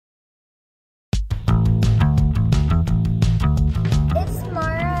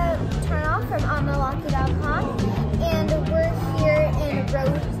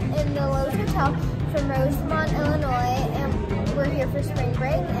for spring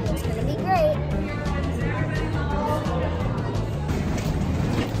break, and it's gonna be great.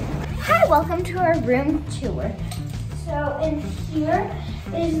 Hi, welcome to our room tour. So in here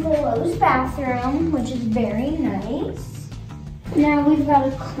is the Lowe's bathroom, which is very nice. Now we've got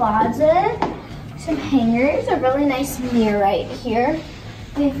a closet, some hangers, a really nice mirror right here.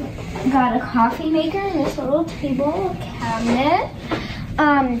 We've got a coffee maker and this little table, a cabinet.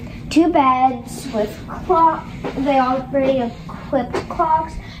 2 beds with clock. They already equipped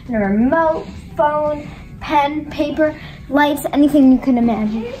clocks and a remote, phone, pen, paper, lights, anything you can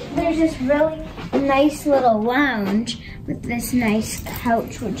imagine. There's this really nice little lounge with this nice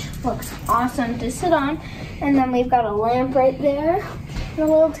couch, which looks awesome to sit on. And then we've got a lamp right there and a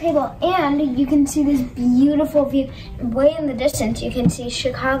little table. And you can see this beautiful view. Way in the distance, you can see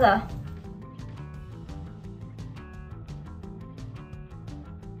Chicago.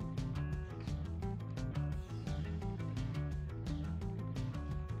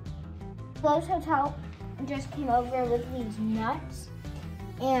 Lowe's Hotel just came over with these nuts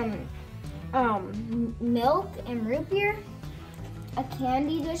and milk and root beer, a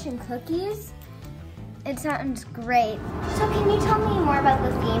candy dish and cookies. It sounds great. So can you tell me more about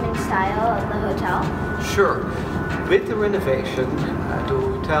the theme and style of the hotel? Sure. With the renovation, the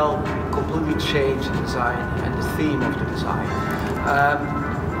hotel completely changed the design and the theme of the design.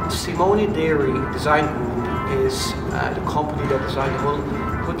 Simone Dairy Design Group is the company that designed the whole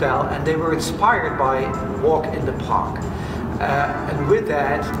hotel, and they were inspired by Walk in the Park. And with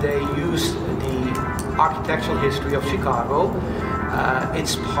that, they used the architectural history of Chicago,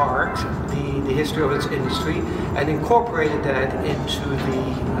 its park, the history of its industry, and incorporated that into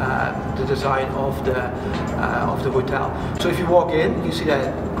the design of the hotel. So if you walk in, you see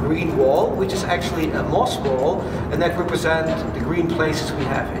that green wall, which is actually a moss wall, and that represents the green places we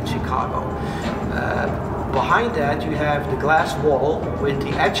have in Chicago. Behind that you have the glass wall with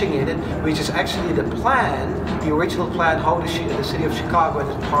the etching in it, which is actually the plan, the original plan, how the city of Chicago and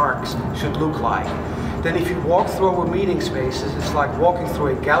its parks should look like. Then if you walk through our meeting spaces, it's like walking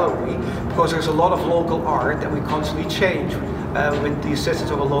through a gallery, because there's a lot of local art that we constantly change with the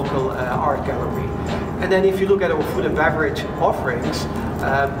assistance of a local art gallery. And then if you look at our food and beverage offerings,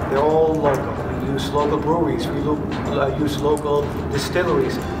 they're all local. We use local breweries, we use local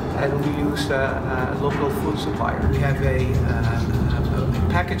distilleries, and we use local food suppliers. We have a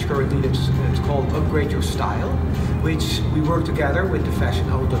package currently that's called Upgrade Your Style, which we work together with the Fashion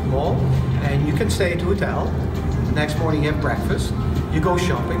Outlet Mall. And you can stay at the hotel. The next morning you have breakfast. You go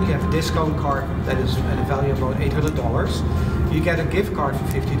shopping. You have a discount card that is at a value of about $800. You get a gift card for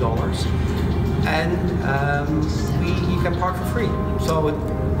 $50. And you can park for free. So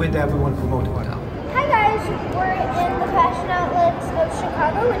with that, we want to promote the hotel. Hi guys, we're in the Fashion Outlets of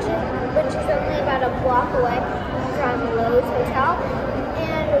Chicago, which is only about a block away from Lowe's Hotel,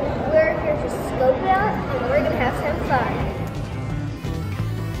 and we're here to scope it out, and we're gonna have some fun.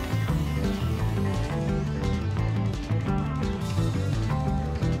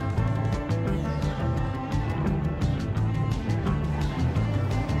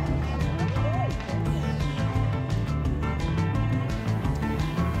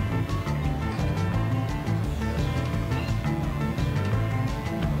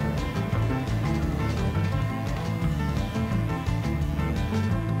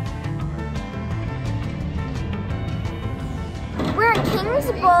 King's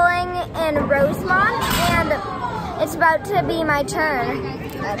Bowling in Rosemont, and it's about to be my turn.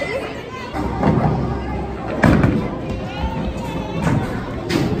 Ready?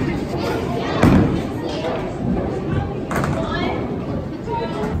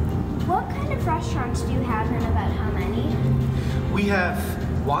 What kind of restaurants do you have, and about how many? We have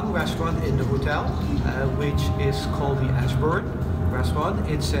one restaurant in the hotel, which is called the Ashburn restaurant.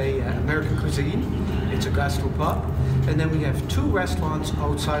 It's a American cuisine. It's a gastropub. And then we have 2 restaurants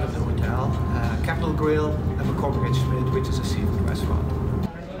outside of the hotel, Capitol Grill and McCormick & Schmidt, which is a seafood restaurant.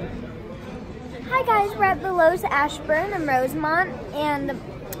 Hi guys, we're at the Lowe's Ashburn in Rosemont, and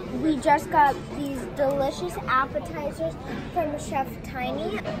we just got these delicious appetizers from Chef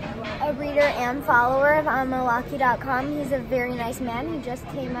Tiny, a reader and follower of OnMilwaukee.com. He's a very nice man. He just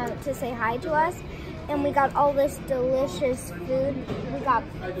came out to say hi to us. And we got all this delicious food. We got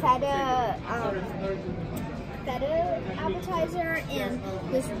feta appetizer and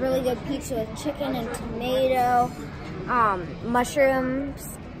this really good pizza with chicken and tomato, mushrooms.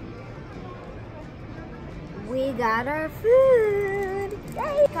 We got our food.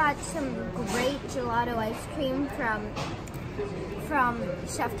 Yay! Got some great gelato ice cream from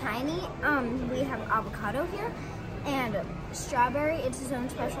Chef Tiny. We have avocado here and strawberry. It's his own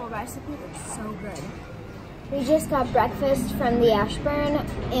special recipe. It's so good. We just got breakfast from the Ashburn,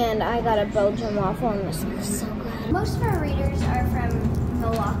 and I got a Belgian waffle, and this is so good. Most of our readers are from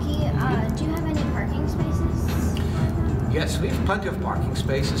Milwaukee. Do you have any parking spaces? Yes, we have plenty of parking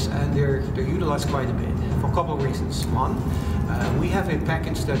spaces, and they're utilized quite a bit for a couple of reasons. One, we have a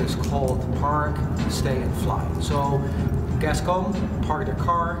package that is called Park, Stay and Fly. So guests come, park their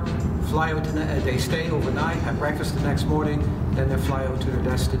car, fly out, they stay overnight, have breakfast the next morning, then they fly out to their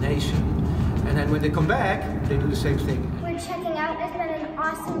destination. And then when they come back, they do the same thing. We're checking out. It's been an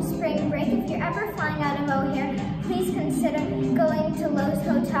awesome spring break. If you're ever flying out of O'Hare, please consider going to Loews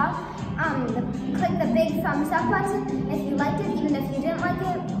Hotel. Click the big thumbs up button if you liked it. Even if you didn't like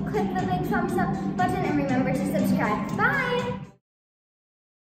it, click the big thumbs up button and remember to subscribe. Bye!